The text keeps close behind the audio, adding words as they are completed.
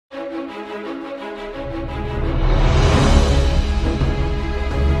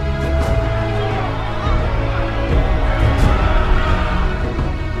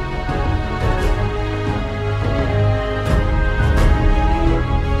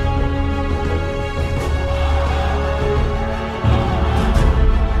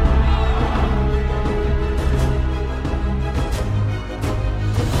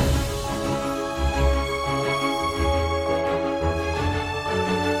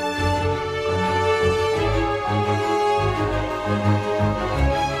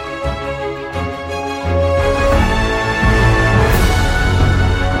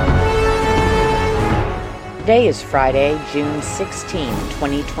Today is Friday, June 16,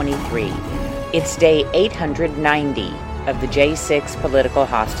 2023. It's day 890 of the J6 political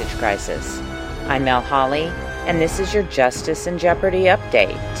hostage crisis. I'm Mel Hawley, and this is your Justice and Jeopardy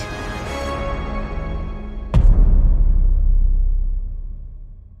update.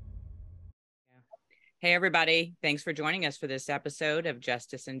 Hey everybody, thanks for joining us for this episode of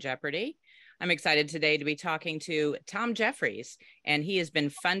Justice and Jeopardy. I'm excited today to be talking to Tom Jeffries, and he has been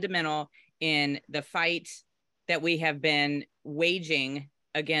fundamental in the fight that we have been waging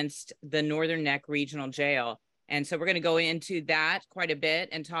against the Northern Neck Regional Jail. And so we're going to go into that quite a bit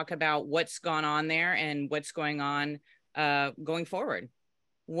and talk about what's gone on there and what's going on going forward.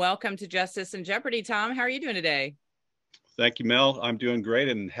 Welcome to Justice and Jeopardy, Tom. How are you doing today? Thank you, Mel. I'm doing great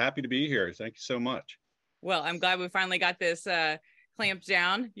and happy to be here. Thank you so much. Well, I'm glad we finally got this clamped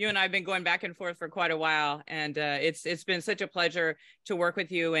down. You and I have been going back and forth for quite a while, and it's been such a pleasure to work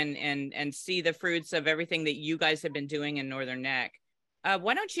with you and see the fruits of everything that you guys have been doing in Northern Neck.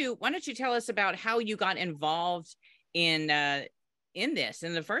 Why don't you tell us about how you got involved in this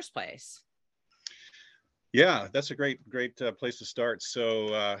in the first place? Yeah, that's a great place to start.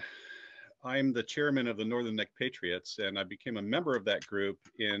 So I'm the chairman of the Northern Neck Patriots, and I became a member of that group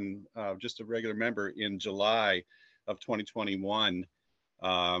in just a regular member in July of 2021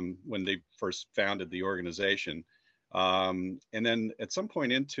 when they first founded the organization. And then at some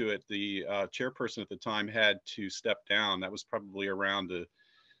point into it, the chairperson at the time had to step down. That was probably around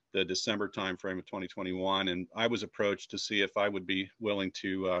the December timeframe of 2021, and I was approached to see if I would be willing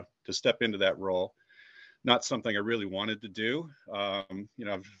to step into that role. Not something I really wanted to do.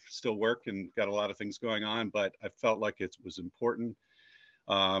 I've still worked and got a lot of things going on, but I felt like it was important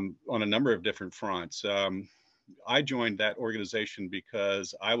on a number of different fronts. I joined that organization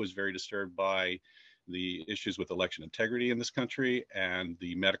because I was very disturbed by the issues with election integrity in this country and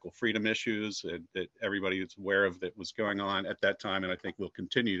the medical freedom issues that everybody is aware of that was going on at that time, and I think will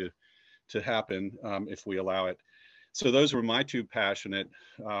continue to happen if we allow it. So those were my two passionate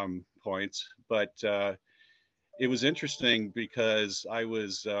points, but it was interesting because I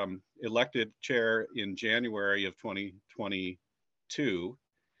was elected chair in January of 2022,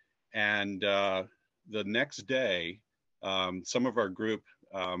 and the next day, some of our group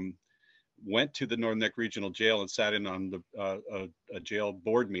went to the Northern Neck Regional Jail and sat in on a jail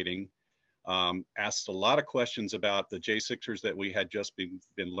board meeting, asked a lot of questions about the J6ers that we had just been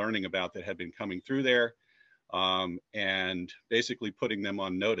learning about that had been coming through there, and basically putting them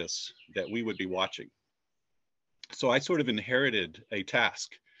on notice that we would be watching. So I sort of inherited a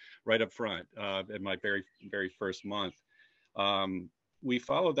task right up front in my very first month. We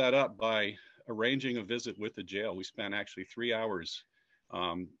followed that up by arranging a visit with the jail. We spent actually 3 hours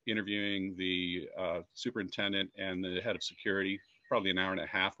interviewing the superintendent and the head of security, probably an hour and a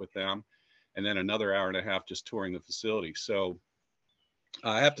half with them, and then another hour and a half just touring the facility. So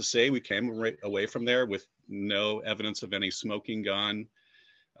I have to say we came away from there with no evidence of any smoking gun.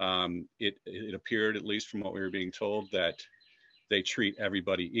 It appeared, at least from what we were being told, that they treat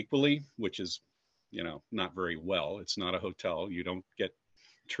everybody equally, which is, not very well. It's not a hotel. You don't get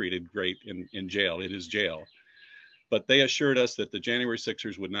treated great in jail. It is jail. But they assured us that the January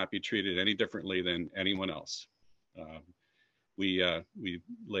 6ers would not be treated any differently than anyone else. We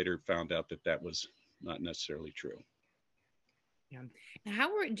later found out that was not necessarily true. Yeah.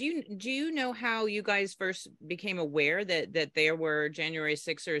 Do you know how you guys first became aware that there were January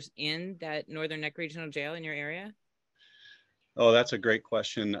 6ers in that Northern Neck Regional Jail in your area? Oh, that's a great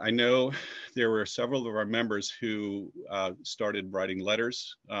question. I know there were several of our members who started writing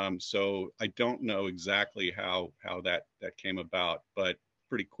letters. So I don't know exactly how that came about, but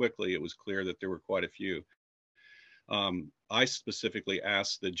pretty quickly it was clear that there were quite a few. I specifically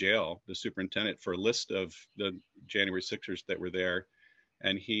asked the jail, the superintendent, for a list of the January 6ers that were there.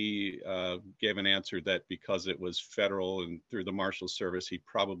 And he gave an answer that because it was federal and through the Marshal Service, he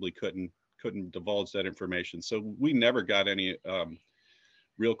probably couldn't divulge that information. So we never got any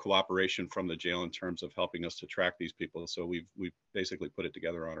real cooperation from the jail in terms of helping us to track these people. So we've basically put it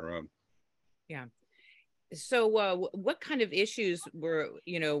together on our own. Yeah. So what kind of issues were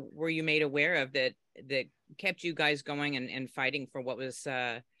you made aware of that kept you guys going and fighting for what was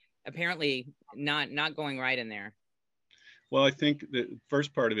apparently not going right in there? Well, I think the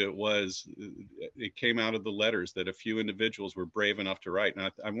first part of it was it came out of the letters that a few individuals were brave enough to write. And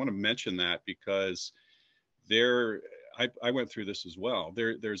I want to mention that because I went through this as well.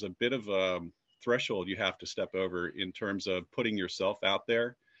 There's a bit of a threshold you have to step over in terms of putting yourself out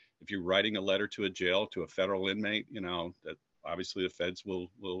there. If you're writing a letter to a jail, to a federal inmate, that obviously the feds will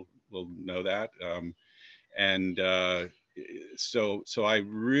know that. So I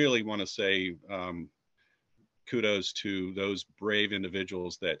really want to say kudos to those brave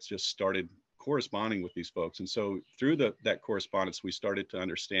individuals that just started corresponding with these folks. And so through that correspondence, we started to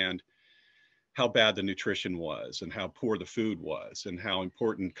understand how bad the nutrition was and how poor the food was and how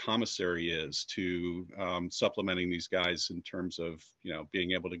important commissary is to supplementing these guys in terms of,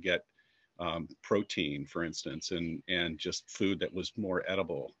 being able to get protein, for instance, and just food that was more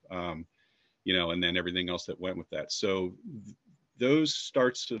edible, and then everything else that went with that. So those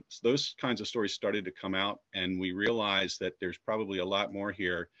kinds of stories started to come out, and we realized that there's probably a lot more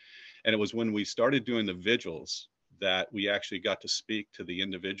here. And it was when we started doing the vigils that we actually got to speak to the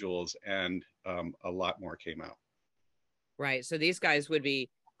individuals, and a lot more came out. Right. So these guys would be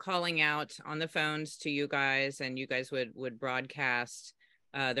calling out on the phones to you guys, and you guys would broadcast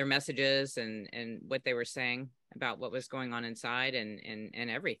their messages and what they were saying about what was going on inside and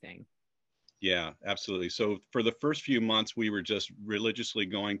everything. Yeah, absolutely. So for the first few months, we were just religiously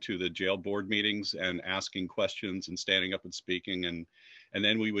going to the jail board meetings and asking questions and standing up and speaking. And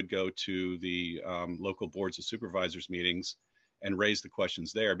then we would go to the local boards of supervisors meetings and raise the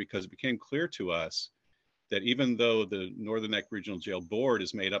questions there, because it became clear to us that even though the Northern Neck Regional Jail Board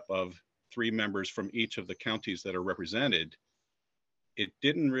is made up of 3 members from each of the counties that are represented, it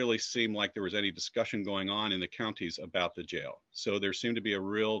didn't really seem like there was any discussion going on in the counties about the jail. So there seemed to be a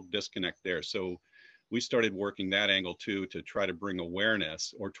real disconnect there. So we started working that angle too, to try to bring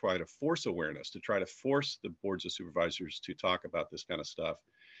awareness, or try to force awareness, to try to force the boards of supervisors to talk about this kind of stuff.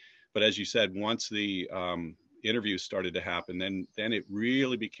 But as you said, once the interviews started to happen, then it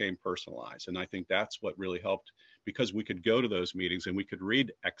really became personalized. And I think that's what really helped, because we could go to those meetings and we could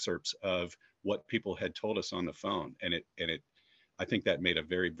read excerpts of what people had told us on the phone. And I think that made a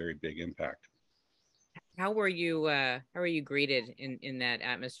very, very big impact. How were you greeted in that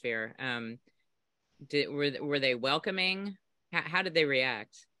atmosphere? Were they welcoming? How did they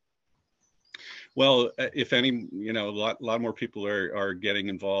react? Well, if any, a lot more people are getting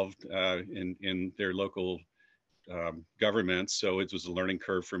involved in their local governments. So it was a learning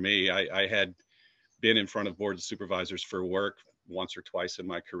curve for me. I had been in front of boards of supervisors for work once or twice in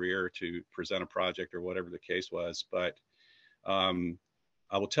my career to present a project or whatever the case was. But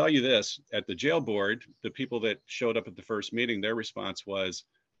I will tell you this, at the jail board, the people that showed up at the first meeting, their response was,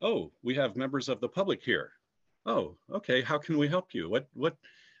 "Oh, we have members of the public here. Oh, okay. How can we help you?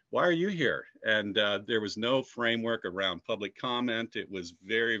 Why are you here?" And there was no framework around public comment. It was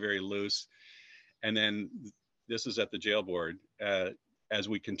very, very loose. And then this is at the jail board. As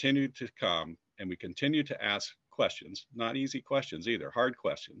we continued to come and we continued to ask questions, not easy questions either, hard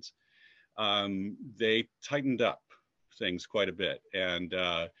questions, they tightened up things quite a bit. And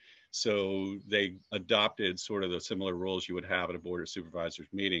so they adopted sort of the similar rules you would have at a board of supervisors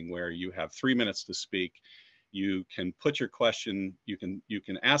meeting, where you have 3 minutes to speak. You can put your question, you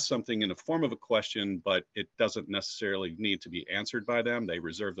can ask something in the form of a question, but it doesn't necessarily need to be answered by them. They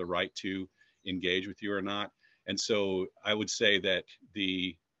reserve the right to engage with you or not. And so I would say that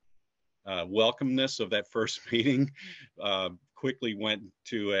the welcomeness of that first meeting quickly went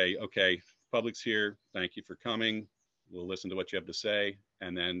to okay, public's here, thank you for coming, we'll listen to what you have to say,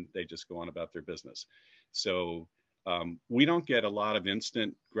 and then they just go on about their business. So we don't get a lot of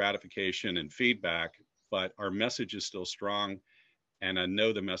instant gratification and feedback, but our message is still strong, and I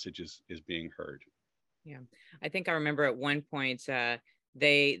know the message is being heard. Yeah, I think I remember at one point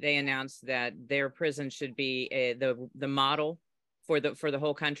they announced that their prison should be the model for the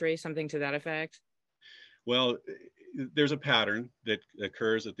whole country, something to that effect. Well, there's a pattern that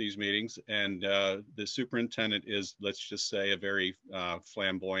occurs at these meetings, and the superintendent is, let's just say, a very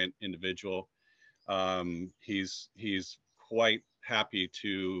flamboyant individual. He's quite happy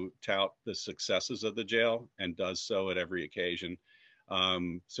to tout the successes of the jail, and does so at every occasion.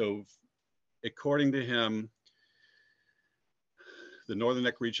 So according to him, the Northern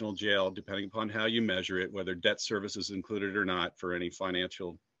Neck Regional Jail, depending upon how you measure it, whether debt service is included or not for any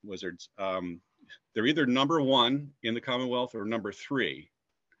financial wizards, they're either number 1 in the Commonwealth or number 3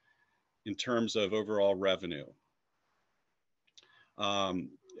 in terms of overall revenue. And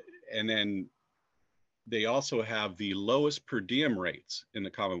then they also have the lowest per diem rates in the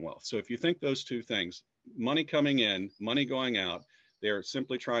Commonwealth. So if you think those two things, money coming in, money going out, they're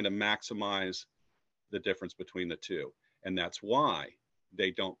simply trying to maximize the difference between the two. And that's why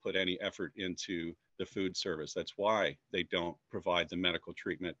they don't put any effort into the food service. That's why they don't provide the medical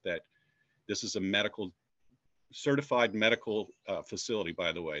treatment. That this is a certified medical facility,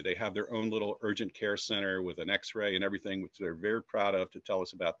 by the way. They have their own little urgent care center with an x-ray and everything, which they're very proud of to tell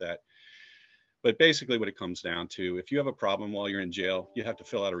us about that. But basically what it comes down to, if you have a problem while you're in jail, you have to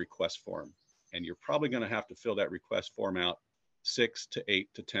fill out a request form. And you're probably going to have to fill that request form out 6 to 8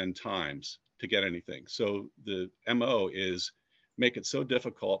 to 10 times to get anything. So the MO is make it so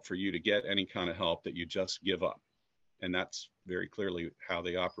difficult for you to get any kind of help that you just give up. And that's very clearly how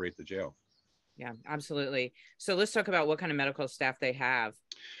they operate the jail. Yeah, absolutely. So let's talk about what kind of medical staff they have.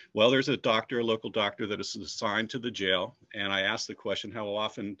 Well, there's a doctor, a local doctor that is assigned to the jail. And I asked the question, how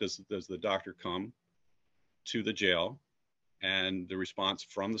often does the doctor come to the jail? And the response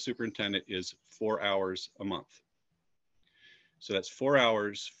from the superintendent is 4 hours a month. So that's 4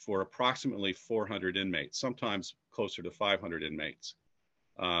 hours for approximately 400 inmates, sometimes closer to 500 inmates.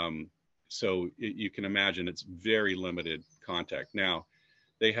 You can imagine it's very limited contact. Now,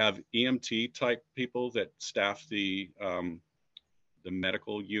 they have EMT type people that staff the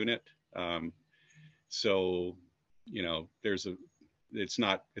medical unit. It's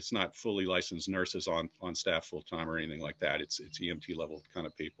not fully licensed nurses on staff full time or anything like that. It's EMT level kind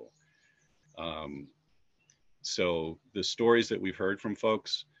of people. So the stories that we've heard from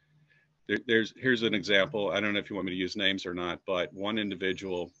folks, here's an example. I don't know if you want me to use names or not, but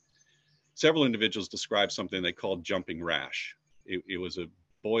several individuals described something they called jumping rash. It was a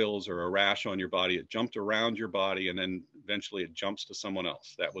boils or a rash on your body. It jumped around your body, and then eventually it jumps to someone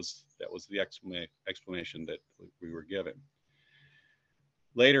else. That was the explanation that we were given.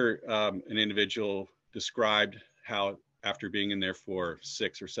 Later, an individual described how after being in there for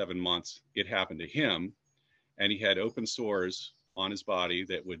 6 or 7 months, it happened to him, and he had open sores on his body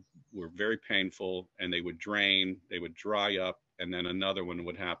that were very painful, and they would drain, they would dry up, and then another one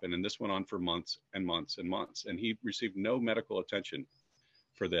would happen. And this went on for months and months and months. And he received no medical attention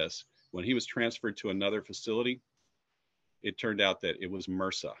for this. When he was transferred to another facility, it turned out that it was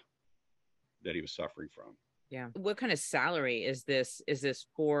MRSA that he was suffering from. Yeah. What kind of salary is this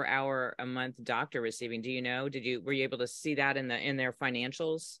 4 hour a month doctor receiving? Do you know? Were you able to see that in their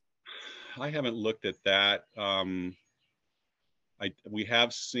financials? I haven't looked at that. We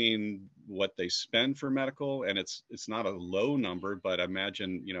have seen what they spend for medical, and it's not a low number, but I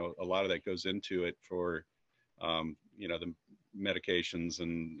imagine, a lot of that goes into it for, the medications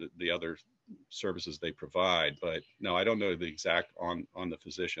and the other services they provide. But no, I don't know the exact on the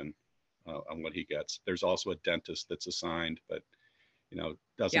physician on what he gets. There's also a dentist that's assigned, but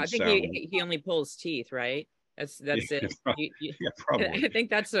doesn't. Yeah, I think he only pulls teeth, right? That's it. Yeah, probably. I think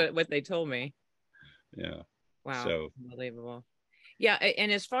that's what they told me. Yeah. Wow. So unbelievable. Yeah,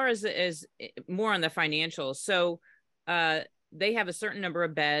 and as far as more on the financials, so they have a certain number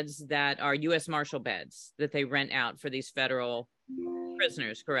of beds that are U.S. Marshal beds that they rent out for these federal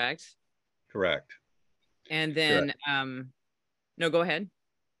prisoners, correct? Correct. And then, correct. No, go ahead.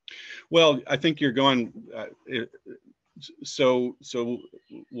 Well, I think you're going. So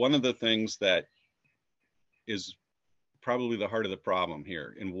one of the things that is probably the heart of the problem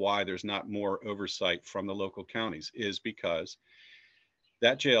here, and why there's not more oversight from the local counties, is because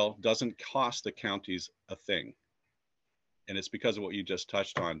that jail doesn't cost the counties a thing. And it's because of what you just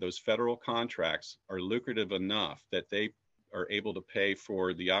touched on. Those federal contracts are lucrative enough that they are able to pay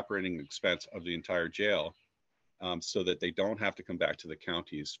for the operating expense of the entire jail, so that they don't have to come back to the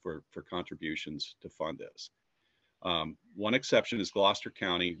counties for contributions to fund this. One exception is Gloucester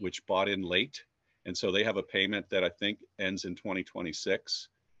County, which bought in late. And so they have a payment that I think ends in 2026.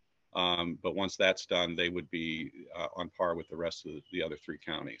 But once that's done, they would be on par with the rest of the other 3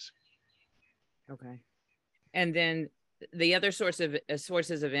 counties. Okay. And then the other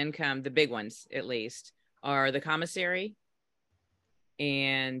sources of income, the big ones at least, are the commissary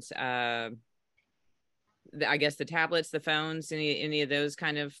and I guess the tablets, the phones, any of those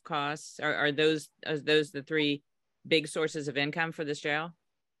kind of costs. Are those the 3 big sources of income for this jail?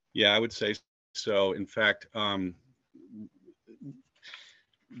 Yeah, I would say so. In fact,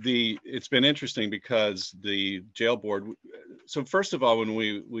 it's been interesting because the jail board. So first of all, when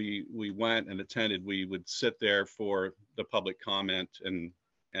we went and attended, we would sit there for the public comment and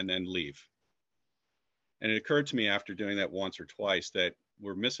then leave. And it occurred to me after doing that once or twice that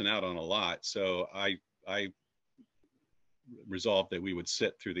we're missing out on a lot. So I resolved that we would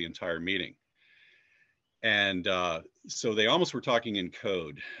sit through the entire meeting. And so they almost were talking in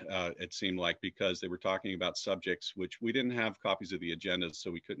code, it seemed like, because they were talking about subjects which we didn't have copies of the agendas, so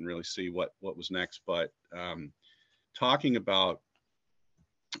we couldn't really see what was next. But talking about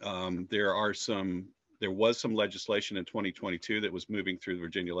there was some legislation in 2022 that was moving through the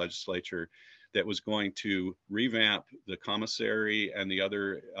Virginia legislature that was going to revamp the commissary and the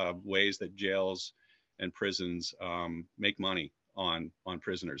other ways that jails and prisons make money on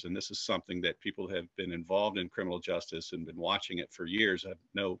prisoners. And this is something that people have been involved in criminal justice and been watching it for years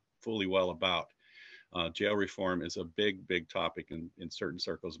know fully well about. Jail reform is a big topic in certain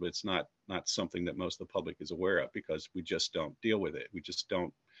circles, but it's not something that most of the public is aware of because we just don't deal with it. We just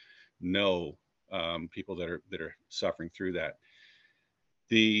don't know people that are suffering through that.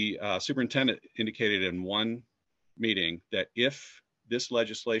 The superintendent indicated in one meeting that if this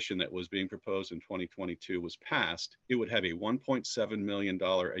legislation that was being proposed in 2022 was passed, it would have a $1.7 million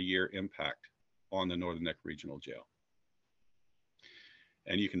a year impact on the Northern Neck Regional Jail.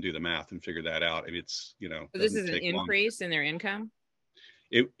 And you can do the math and figure that out. It's, so this is an increase in their income.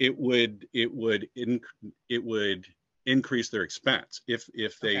 It would increase their expense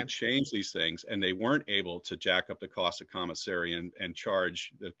if they change these things and they weren't able to jack up the cost of commissary and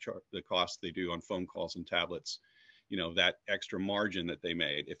charge the cost they do on phone calls and tablets, that extra margin that they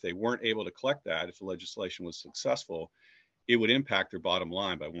made. If they weren't able to collect that, if the legislation was successful, it would impact their bottom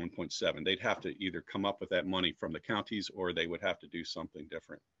line by 1.7. They'd have to either come up with that money from the counties or they would have to do something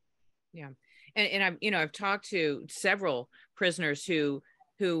different. Yeah. And I've talked to several prisoners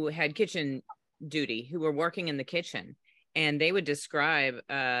who had kitchen duty, who were working in the kitchen, and they would describe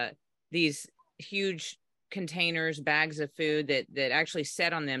these huge containers, bags of food that actually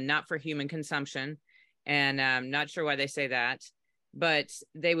set on them, not for human consumption. And I'm not sure why they say that, but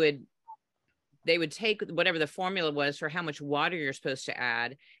they would take whatever the formula was for how much water you're supposed to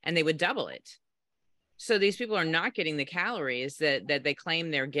add, and they would double it. So these people are not getting the calories that they claim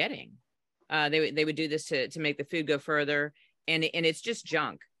they're getting. They would do this to make the food go further, and it's just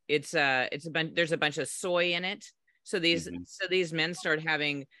junk. It's a bunch. There's a bunch of soy in it. So these men start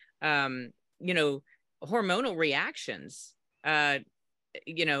having hormonal reactions,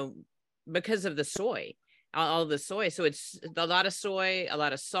 because of the soy, all the soy. So it's a lot of soy, a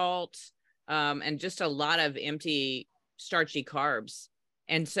lot of salt, and just a lot of empty starchy carbs.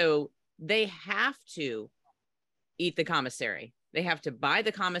 And so they have to eat the commissary. They have to buy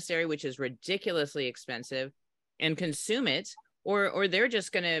the commissary, which is ridiculously expensive, and consume it, or they're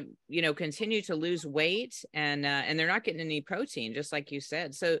just going to, continue to lose weight, and they're not getting any protein, just like you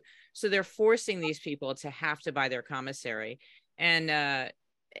said. So they're forcing these people to have to buy their commissary. And,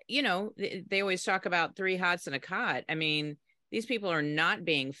 they always talk about 3 hots and a cot. I mean, these people are not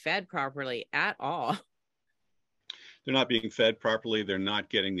being fed properly at all. They're not being fed properly. They're not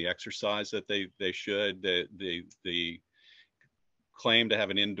getting the exercise that they should. The claim to have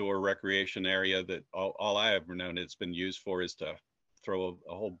an indoor recreation area that all I ever known it's been used for is to throw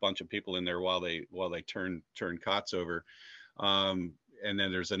a whole bunch of people in there while they turn cots over. And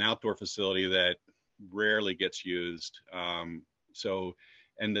then there's an outdoor facility that rarely gets used.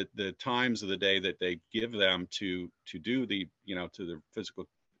 And the times of the day that they give them to do the, to their physical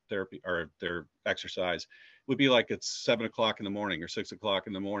therapy or their exercise would be like it's 7 o'clock in the morning or 6 o'clock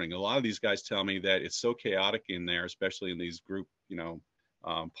in the morning. A lot of these guys tell me that it's so chaotic in there, especially in these group,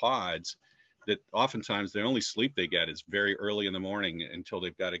 pods, that oftentimes the only sleep they get is very early in the morning until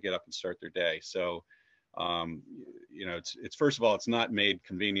they've got to get up and start their day. So, it's first of all, it's not made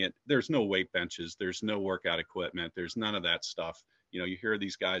convenient. There's no weight benches. There's no workout equipment. There's none of that stuff. You hear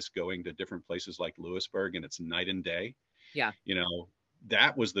these guys going to different places like Lewisburg and it's night and day. Yeah.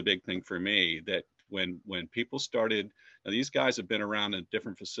 That was the big thing for me, that when people started, now these guys have been around in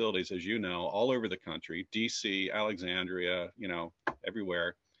different facilities, as you know, all over the country, DC, Alexandria,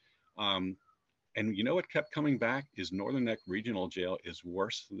 everywhere. And what kept coming back is Northern Neck Regional Jail is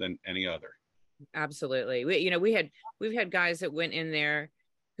worse than any other. Absolutely. We've had guys that went in there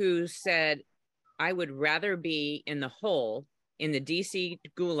who said, I would rather be in the hole in the DC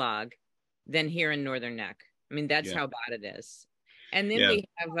gulag than here in Northern Neck. I mean, that's how bad it is. And then we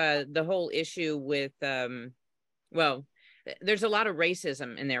have the whole issue with, there's a lot of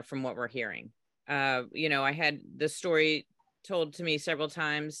racism in there from what we're hearing. I had the story told to me several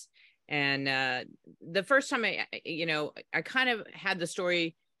times. And the first time I kind of had the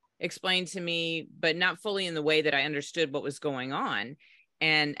story explained to me, but not fully in the way that I understood what was going on.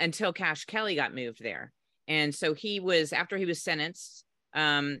 And until Cash Kelly got moved there. And so after he was sentenced,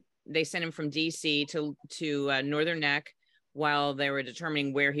 they sent him from DC to Northern Neck while they were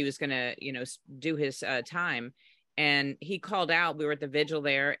determining where he was going to, do his time. And he called out, we were at the vigil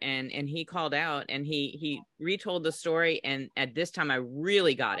there, and he called out and he retold the story. And at this time I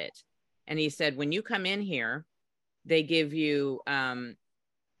really got it. And he said, when you come in here, they give you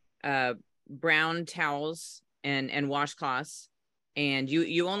brown towels and washcloths, and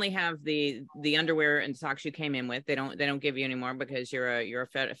you only have the underwear and socks you came in with. They don't give you anymore because you're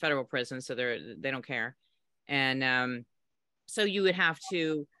a federal prison, so they don't care. And so you would have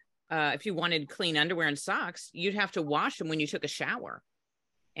to, if you wanted clean underwear and socks, you'd have to wash them when you took a shower.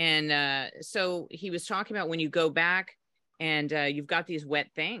 And so he was talking about when you go back and you've got these wet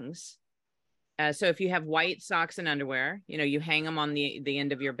things. So if you have white socks and underwear, you hang them on the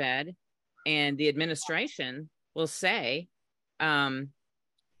end of your bed, and the administration will say,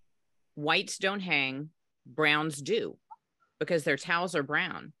 whites don't hang, browns do, because their towels are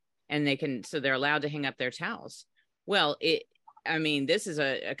brown and so they're allowed to hang up their towels. Well, I mean, this is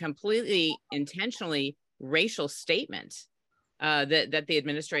a completely intentionally racial statement that the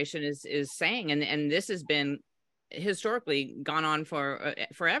administration is saying, and this has been historically gone on for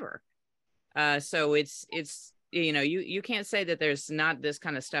forever. So it's you can't say that there's not this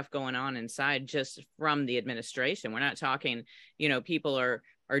kind of stuff going on inside just from the administration. We're not talking, people are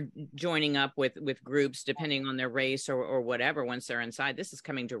joining up with groups depending on their race or whatever once they're inside. This is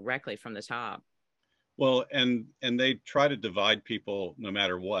coming directly from the top. Well, and they try to divide people no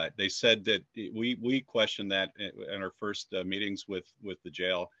matter what. They said that we questioned that in our first meetings with the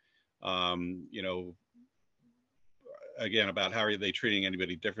jail. You know, again, about how are they treating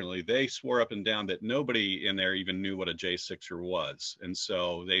anybody differently. They swore up and down that nobody in there even knew what a J6er was, and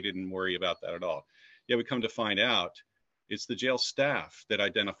so they didn't worry about that at all. Yet we come to find out it's the jail staff that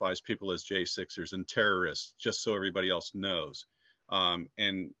identifies people as J6ers and terrorists, just so everybody else knows.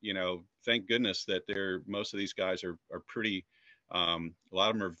 And thank goodness that most of these guys are pretty. A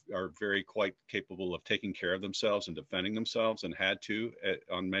lot of them are very quite capable of taking care of themselves and defending themselves, and had to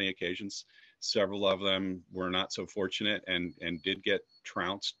on many occasions. Several of them were not so fortunate and did get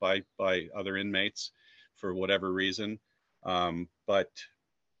trounced by other inmates for whatever reason. But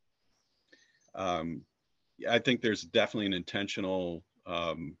I think there's definitely an intentional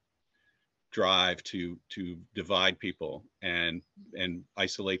drive to divide people and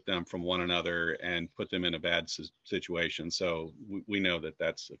isolate them from one another and put them in a bad situation. So we know that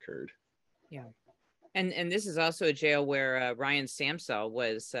that's occurred. Yeah. And this is also a jail where Ryan Samsel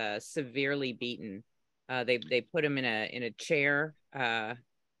was severely beaten. They put him in a chair. Don't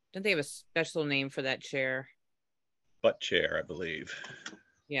they have a special name for that chair? Butt chair, I believe.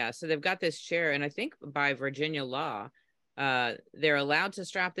 Yeah, so they've got this chair, and I think by Virginia law, they're allowed to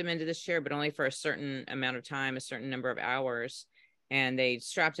strap them into this chair, but only for a certain amount of time, a certain number of hours. And they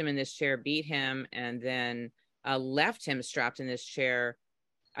strapped him in this chair, beat him, and then left him strapped in this chair,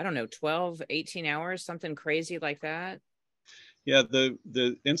 I don't know, 12, 18 hours, something crazy like that. Yeah,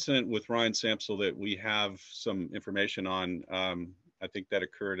 the incident with Ryan Samsel that we have some information on, I think that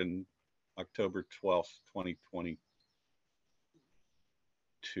occurred in October 12th,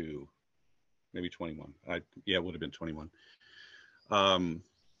 2022, maybe 21. Yeah, it would have been 21.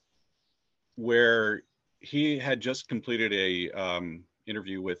 Where he had just completed a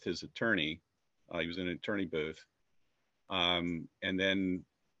interview with his attorney. He was in an attorney booth. And then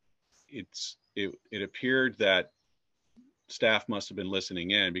it appeared that staff must have been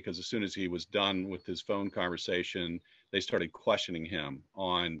listening in, because as soon as he was done with his phone conversation, they started questioning him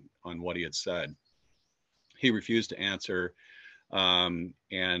on what he had said. He refused to answer,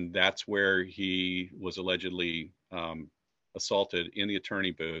 and that's where he was allegedly assaulted in the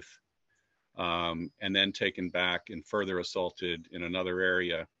attorney booth, and then taken back and further assaulted in another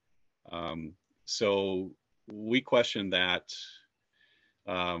area. So we questioned that.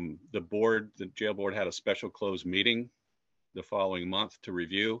 The jail board had a special closed meeting the following month to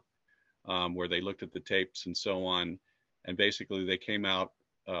review, where they looked at the tapes and so on. And basically they came out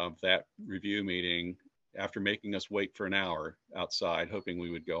of that review meeting after making us wait for an hour outside, hoping we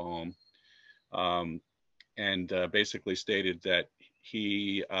would go home, and basically stated that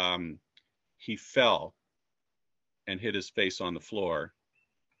he fell and hit his face on the floor.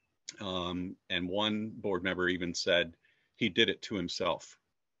 And one board member even said he did it to himself.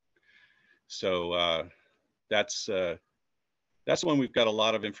 So that's the one we've got a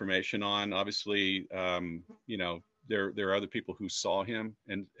lot of information on. Obviously, there are other people who saw him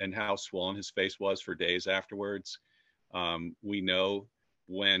and how swollen his face was for days afterwards. We know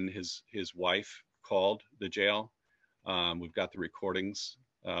when his wife called the jail. We've got the recordings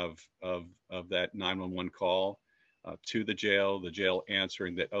of that 911 call to the jail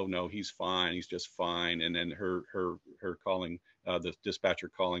answering that, oh no, he's fine, he's just fine, and then her calling, the dispatcher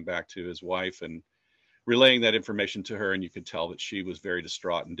calling back to his wife and relaying that information to her, and you could tell that she was very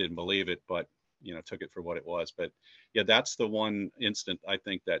distraught and didn't believe it, but took it for what it was. But yeah, that's the one instant I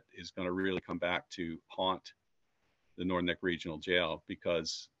think that is going to really come back to haunt the Northern Neck Regional Jail,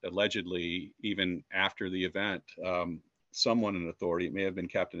 because allegedly, even after the event, someone in authority, it may have been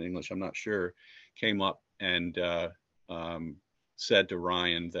Captain English, I'm not sure, came up and said to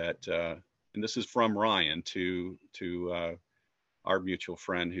Ryan that, and this is from Ryan to our mutual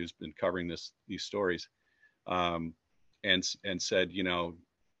friend who's been covering these stories, and said,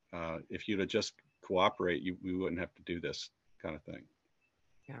 if you'd have just cooperate, we wouldn't have to do this kind of thing.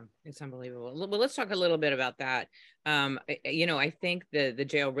 Yeah, it's unbelievable. Well, let's talk a little bit about that. I think the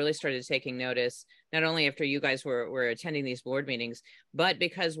jail really started taking notice, not only after you guys were attending these board meetings, but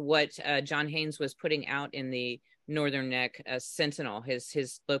because what John Haynes was putting out in the Northern Neck Sentinel,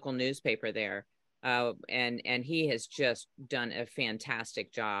 his local newspaper there. And he has just done a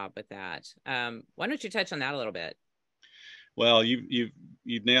fantastic job with that. Why don't you touch on that a little bit? Well, you've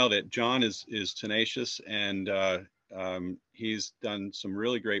nailed it. John is tenacious, and he's done some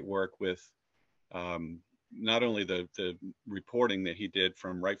really great work with not only the reporting that he did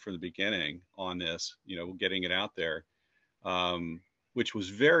from right from the beginning on this, getting it out there, which was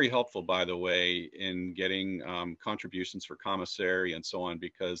very helpful, by the way, in getting contributions for commissary and so on,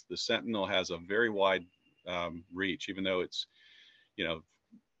 because the Sentinel has a very wide reach, even though it's, you know,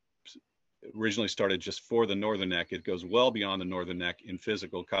 originally started just for the Northern Neck. It goes well beyond the Northern Neck in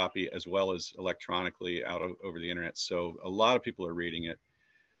physical copy as well as electronically over the internet. So a lot of people are reading it.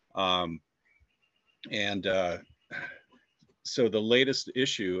 So the latest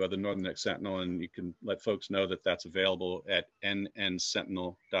issue of the Northern Neck Sentinel, and you can let folks know that that's available at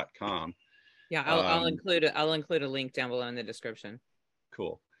nnsentinel.com. Yeah, I'll include a link down below in the description.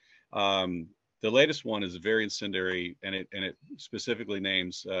 Cool. The latest one is very incendiary, and it specifically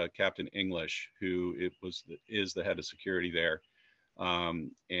names Captain English, who is the head of security there,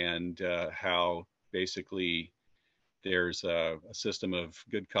 and how basically there's a system of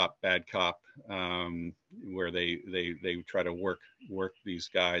good cop, bad cop, where they try to work these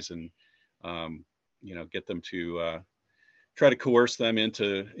guys and get them to try to coerce them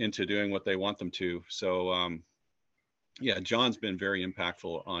into doing what they want them to. So yeah, John's been very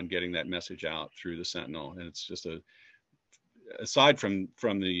impactful on getting that message out through the Sentinel, and it's just aside from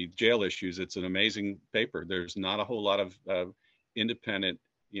the jail issues, it's an amazing paper. There's not a whole lot of independent,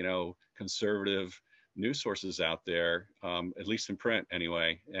 conservative news sources out there, at least in print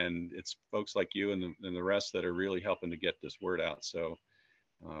anyway. And it's folks like you and the rest that are really helping to get this word out. So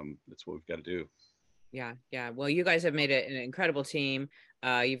that's what we've got to do. Yeah. Well, you guys have made an incredible team.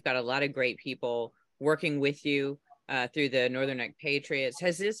 You've got a lot of great people working with you through the Northern Neck Patriots.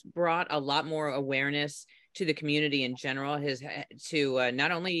 Has this brought a lot more awareness to the community in general? To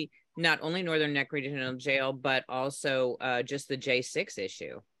not only Northern Neck Regional Jail, but also just the J6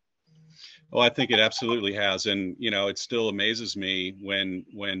 issue? Oh, I think it absolutely has. And, it still amazes me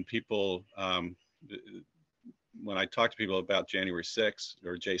when people, when I talk to people about January 6th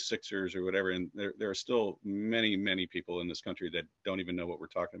or J6ers or whatever, and there are still many, many people in this country that don't even know what we're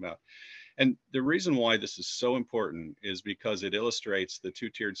talking about. And the reason why this is so important is because it illustrates the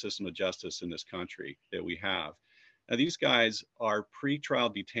two-tiered system of justice in this country that we have. Now, these guys are pre-trial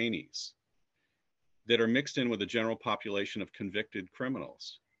detainees that are mixed in with the general population of convicted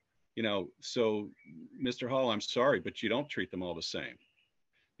criminals. So Mr. Hall, I'm sorry, but you don't treat them all the same.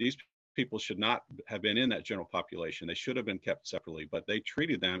 These people should not have been in that general population. They should have been kept separately, but they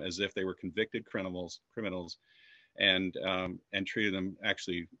treated them as if they were convicted criminals, and treated them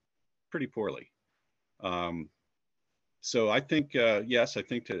actually pretty poorly. So I think, yes, I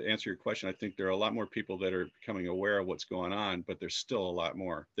think to answer your question, I think there are a lot more people that are becoming aware of what's going on, but there's still a lot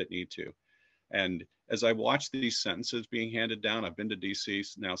more that need to. And as I watch these sentences being handed down, I've been to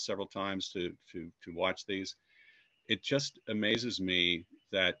DC now several times to watch these. It just amazes me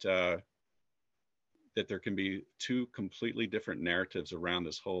that that there can be two completely different narratives around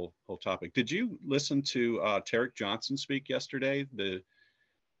this whole topic. Did you listen to Tarek Johnson speak yesterday? Did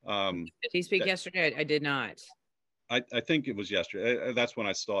he speak yesterday? I did not. I think it was yesterday. That's when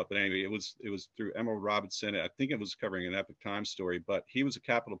I saw it. But anyway, it was through Emerald Robinson. I think it was covering an Epic Times story. But he was a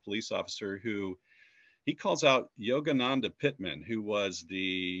Capitol Police officer who he calls out Yogananda Pittman, who was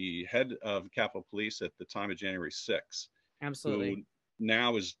the head of Capitol Police at the time of January 6th. Absolutely. Who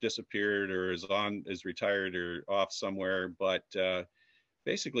now is disappeared or is retired or off somewhere. But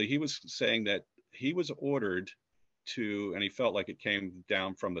basically, he was saying that he was ordered to, and he felt like it came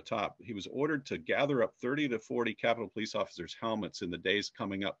down from the top. He was ordered to gather up 30 to 40 Capitol Police officers' helmets in the days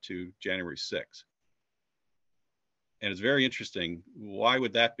coming up to January 6th. And it's very interesting. Why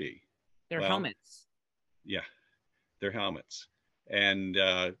would that be? Their helmets. Yeah, their helmets. And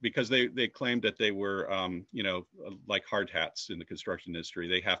because they claimed that they were, like hard hats in the construction industry.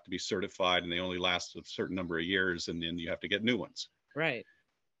 They have to be certified and they only last a certain number of years, and then you have to get new ones. Right.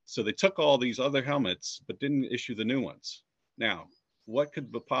 So they took all these other helmets, but didn't issue the new ones. Now, what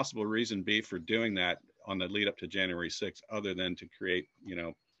could the possible reason be for doing that on the lead up to January 6th, other than to create,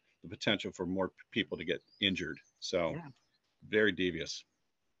 the potential for more people to get injured? So yeah. Very devious.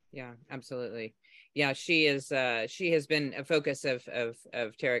 Yeah, absolutely. Yeah, she has been a focus of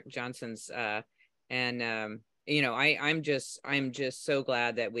Tarek Johnson's, and I'm just so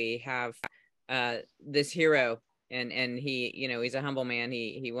glad that we have this hero, and he, he's a humble man.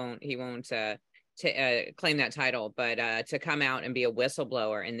 He won't claim that title, but to come out and be a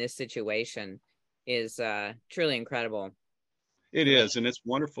whistleblower in this situation is truly incredible. It is, and it's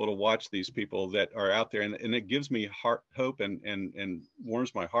wonderful to watch these people that are out there, and it gives me hope, and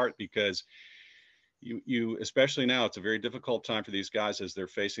warms my heart, because you especially now, it's a very difficult time for these guys as they're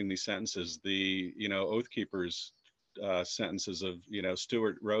facing these sentences. The Oath Keepers sentences of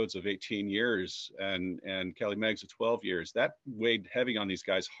Stuart Rhodes of 18 years and Kelly Meggs of 12 years, that weighed heavy on these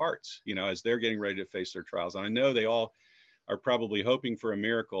guys' hearts, as they're getting ready to face their trials. And I know they all are probably hoping for a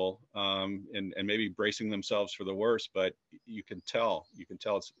miracle, and maybe bracing themselves for the worst, but you can tell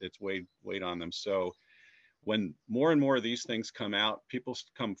it's weighed on them. So when more and more of these things come out, people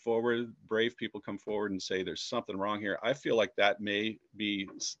come forward, brave people come forward and say there's something wrong here. I feel like that may be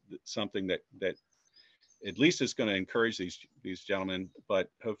something that at least is going to encourage these gentlemen, but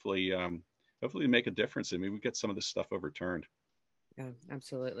hopefully make a difference, and maybe we get some of this stuff overturned. Yeah,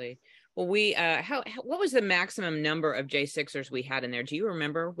 absolutely. Well, what was the maximum number of J6ers we had in there? Do you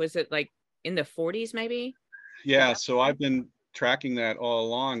remember? Was it like in the 40s maybe? Yeah, so I've been tracking that all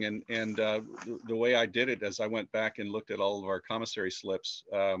along, and the way I did it is I went back and looked at all of our commissary slips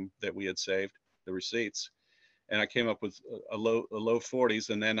that we had saved, the receipts, and I came up with a low 40s.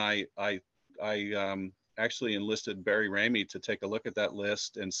 And then I actually enlisted Barry Ramey to take a look at that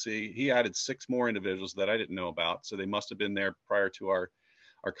list and see. He added 6 more individuals that I didn't know about, so they must have been there prior to our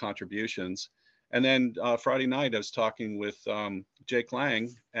contributions. And then Friday night I was talking with Jake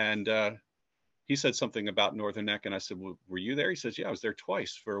Lang, and he said something about Northern Neck, and I said, well, were you there? He says, yeah, I was there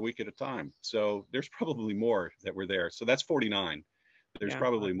twice for a week at a time. So there's probably more that were there. So that's 49. There's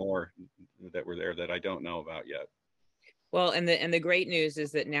probably more that were there that I don't know about yet. Well, and the great news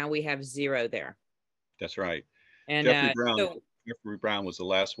is that now we have 0 there. That's right. And Jeffrey Brown was the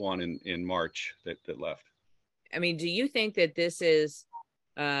last one in March that left. I mean, do you think that this is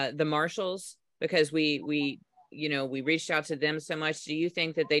the marshals, because we reached out to them so much? Do you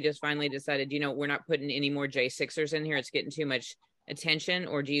think that they just finally decided, we're not putting any more J6ers in here, it's getting too much attention?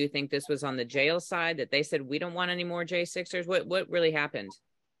 Or do you think this was on the jail side, that they said we don't want any more J6ers? What really happened?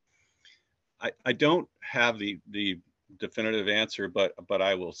 I don't have the definitive answer, but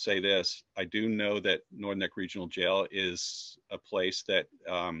I will say this: I do know that Northern Neck Regional Jail is a place that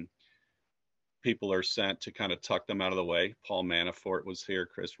people are sent to kind of tuck them out of the way. Paul Manafort was here,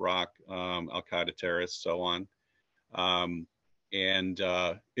 Chris Rock, Al Qaeda terrorists, so on. And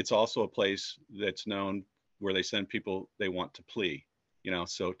it's also a place that's known where they send people they want to plea,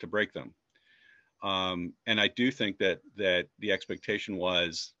 so to break them. And I do think that the expectation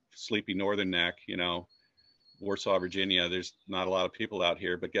was sleepy Northern Neck, Warsaw, Virginia. There's not a lot of people out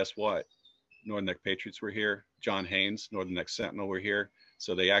here, but guess what? Northern Neck Patriots were here. John Haynes, Northern Neck Sentinel, were here.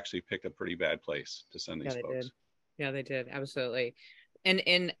 So they actually picked a pretty bad place to send these folks. Did. Yeah, they did. Absolutely. And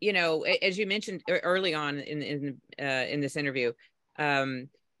as you mentioned early on in this interview,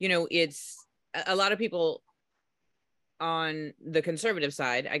 it's a lot of people on the conservative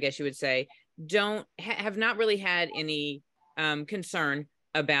side, I guess you would say, have not really had any concern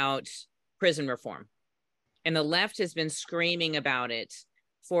about prison reform. And the left has been screaming about it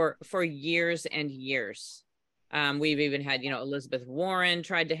for years and years. We've even had, Elizabeth Warren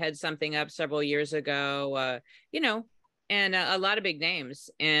tried to head something up several years ago, and a lot of big names.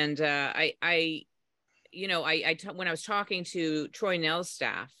 And when I was talking to Troy Nell's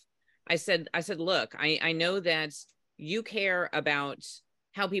staff, I said, look, I know that you care about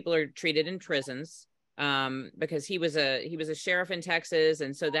how people are treated in prisons, because he was a sheriff in Texas,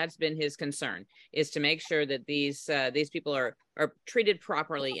 and so that's been his concern, is to make sure that these people are treated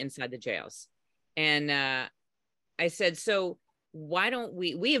properly inside the jails. And I said, so why don't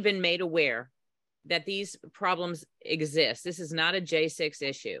we have been made aware that these problems exist. This is not a J6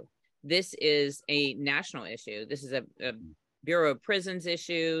 issue. This is a national issue. This is a Bureau of Prisons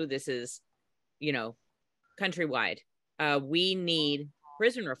issue. This is, countrywide. We need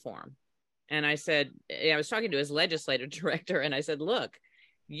prison reform. And I said, I was talking to his legislative director, and I said, look,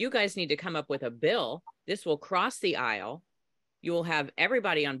 you guys need to come up with a bill. This will cross the aisle. You will have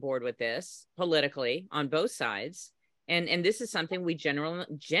everybody on board with this politically on both sides. And this is something we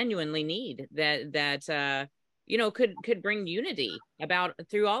genuinely need, that could bring unity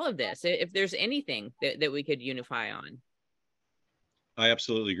through all of this. If there's anything that we could unify on. I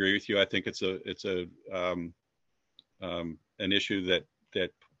absolutely agree with you. I think it's an issue that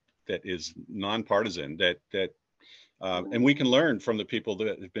is nonpartisan, and we can learn from the people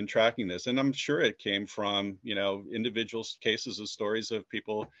that have been tracking this. And I'm sure it came from, individuals, cases of stories of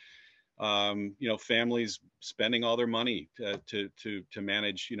people families spending all their money to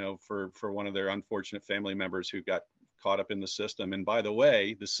manage, for one of their unfortunate family members who got caught up in the system. And by the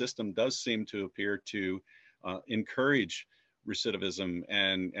way, the system does seem to appear to encourage recidivism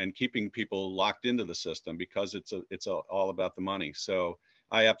and keeping people locked into the system because all about the money. So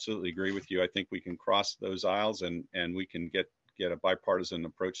I absolutely agree with you. I think we can cross those aisles and we can get a bipartisan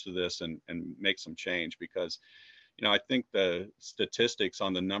approach to this and make some change because I think the statistics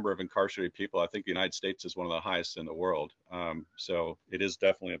on the number of incarcerated people, I think the United States is one of the highest in the world. So it is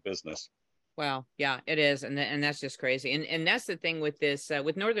definitely a business. Well, yeah, it is, and that's just crazy. And that's the thing with this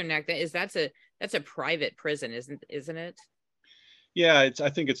with Northern Neck, that's a private prison, isn't it? Yeah, I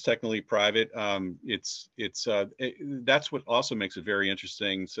think it's technically private. That's what also makes it very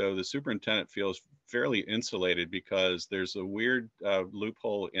interesting. So the superintendent feels fairly insulated because there's a weird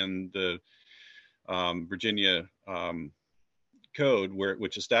loophole in the Virginia code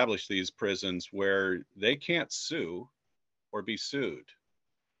which established these prisons where they can't sue or be sued.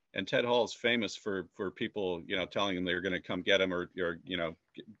 And Ted Hall is famous for people, telling him they're going to come get him or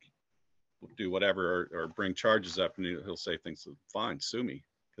do whatever or bring charges up, and he'll say things like, "Fine, sue me,"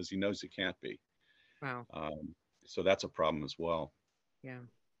 because he knows he can't be. Wow. So that's a problem as well. Yeah.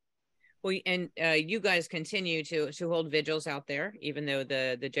 Well, and you guys continue to hold vigils out there, even though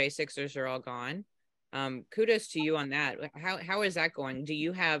the J6ers are all gone. Kudos to you on that. How is that going?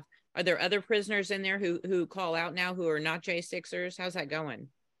 Are there other prisoners in there who call out now who are not J6ers? How's that going?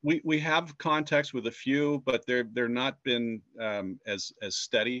 We have contacts with a few, but they're not been as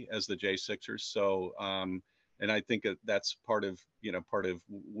steady as the J6ers. So and I think that's part of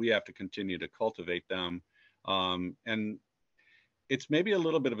we have to continue to cultivate them. And it's maybe a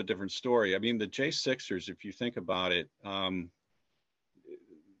little bit of a different story. I mean, the J6ers, if you think about it,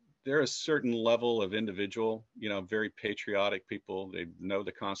 they're a certain level of individual, very patriotic people. They know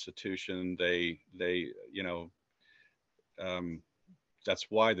the Constitution. They that's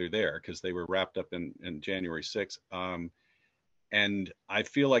why they're there, because they were wrapped up in January 6th. And I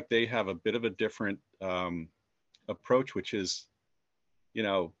feel like they have a bit of a different approach, which is,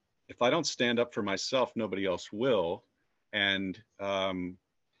 if I don't stand up for myself, nobody else will. And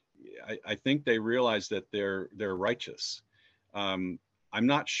I think they realize that they're righteous. I'm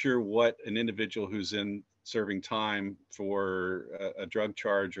not sure what an individual who's in serving time for a drug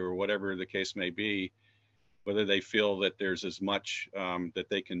charge or whatever the case may be, whether they feel that there's as much that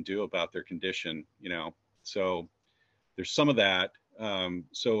they can do about their condition, So there's some of that.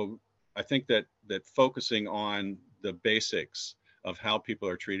 So I think that focusing on the basics of how people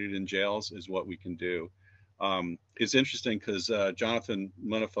are treated in jails is what we can do. It's interesting because Jonathan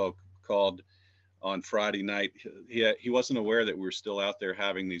Munifelk called on Friday night. He wasn't aware that we were still out there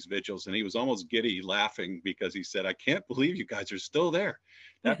having these vigils, and he was almost giddy laughing because he said, "I can't believe you guys are still there.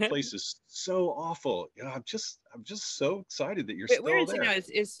 That place is so awful. I'm just so excited that you're Where still is he there." now?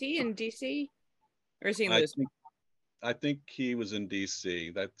 Is he in DC or is he in I Louisville? think I think he was in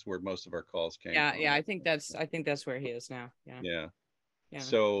DC. That's where most of our calls came Yeah, from. yeah. I think that's where he is now. Yeah, Yeah. yeah.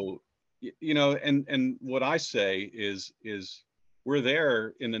 So and what I say is we're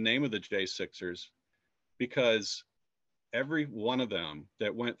there in the name of the J6ers because every one of them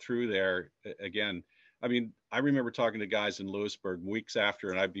that went through there, again, I mean, I remember talking to guys in Lewisburg weeks after,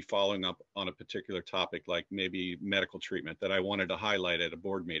 and I'd be following up on a particular topic, like maybe medical treatment that I wanted to highlight at a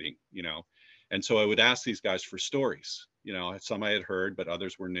board meeting, And so I would ask these guys for stories, some I had heard, but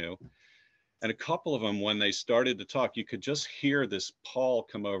others were new. And a couple of them, when they started to talk, you could just hear this pall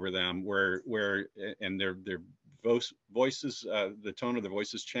come over them and their voices, the tone of their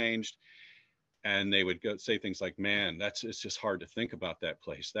voices changed. And they would go say things like, "Man, it's just hard to think about that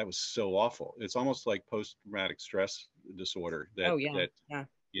place. That was so awful." It's almost like post-traumatic stress disorder Oh yeah, that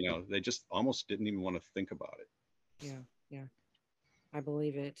yeah, they just almost didn't even want to think about it. yeah, yeah. I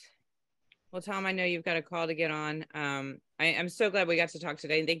believe it. Well, Tom, I know you've got a call to get on. I'm so glad we got to talk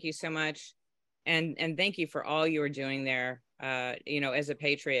today. Thank you so much, and thank you for all you were doing there. As a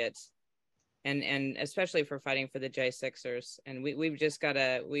patriot, and especially for fighting for the J6ers. And we've just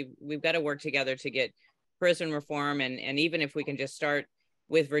we've got to work together to get prison reform, and even if we can just start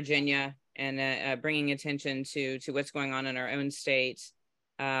with Virginia and bringing attention to what's going on in our own state.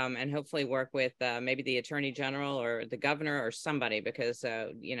 And hopefully work with maybe the attorney general or the governor or somebody because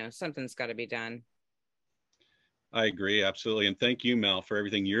something's got to be done. I agree, absolutely. And thank you, Mel, for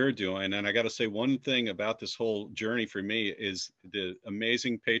everything you're doing. And I got to say one thing about this whole journey for me is the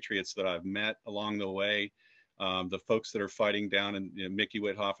amazing patriots that I've met along the way. The folks that are fighting down and Mickey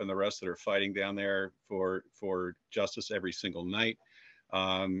Whithoff and the rest that are fighting down there for justice every single night,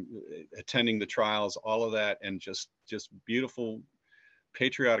 attending the trials, all of that, and just beautiful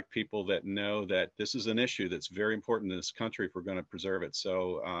patriotic people that know that this is an issue that's very important in this country if we're going to preserve it.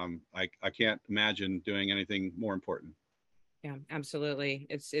 So I can't imagine doing anything more important. Yeah, absolutely.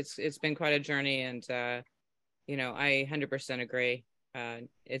 It's been quite a journey, and you know, I 100% agree.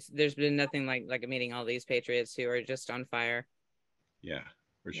 There's been nothing like meeting all these patriots who are just on fire. Yeah,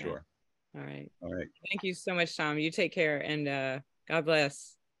 for sure. All right. All right. Thank you so much, Tom. You take care, and God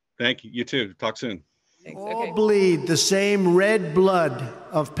bless. Thank you. You too. Talk soon. Thanks. All Okay. bleed the same red blood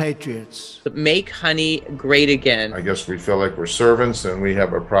of patriots. Make honey great again. I guess we feel like we're servants, and we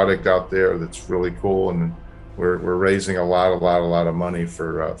have a product out there that's really cool, and we're raising a lot of money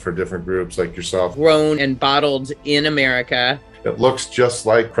for different groups like yourself. Grown and bottled in America. It looks just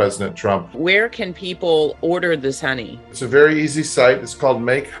like President Trump. Where can people order this honey? It's a very easy site. It's called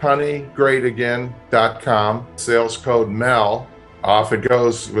MakeHoneyGreatAgain.com. Sales code MEL. Off it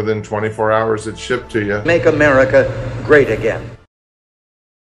goes. Within 24 hours, it's shipped to you. Make America great again.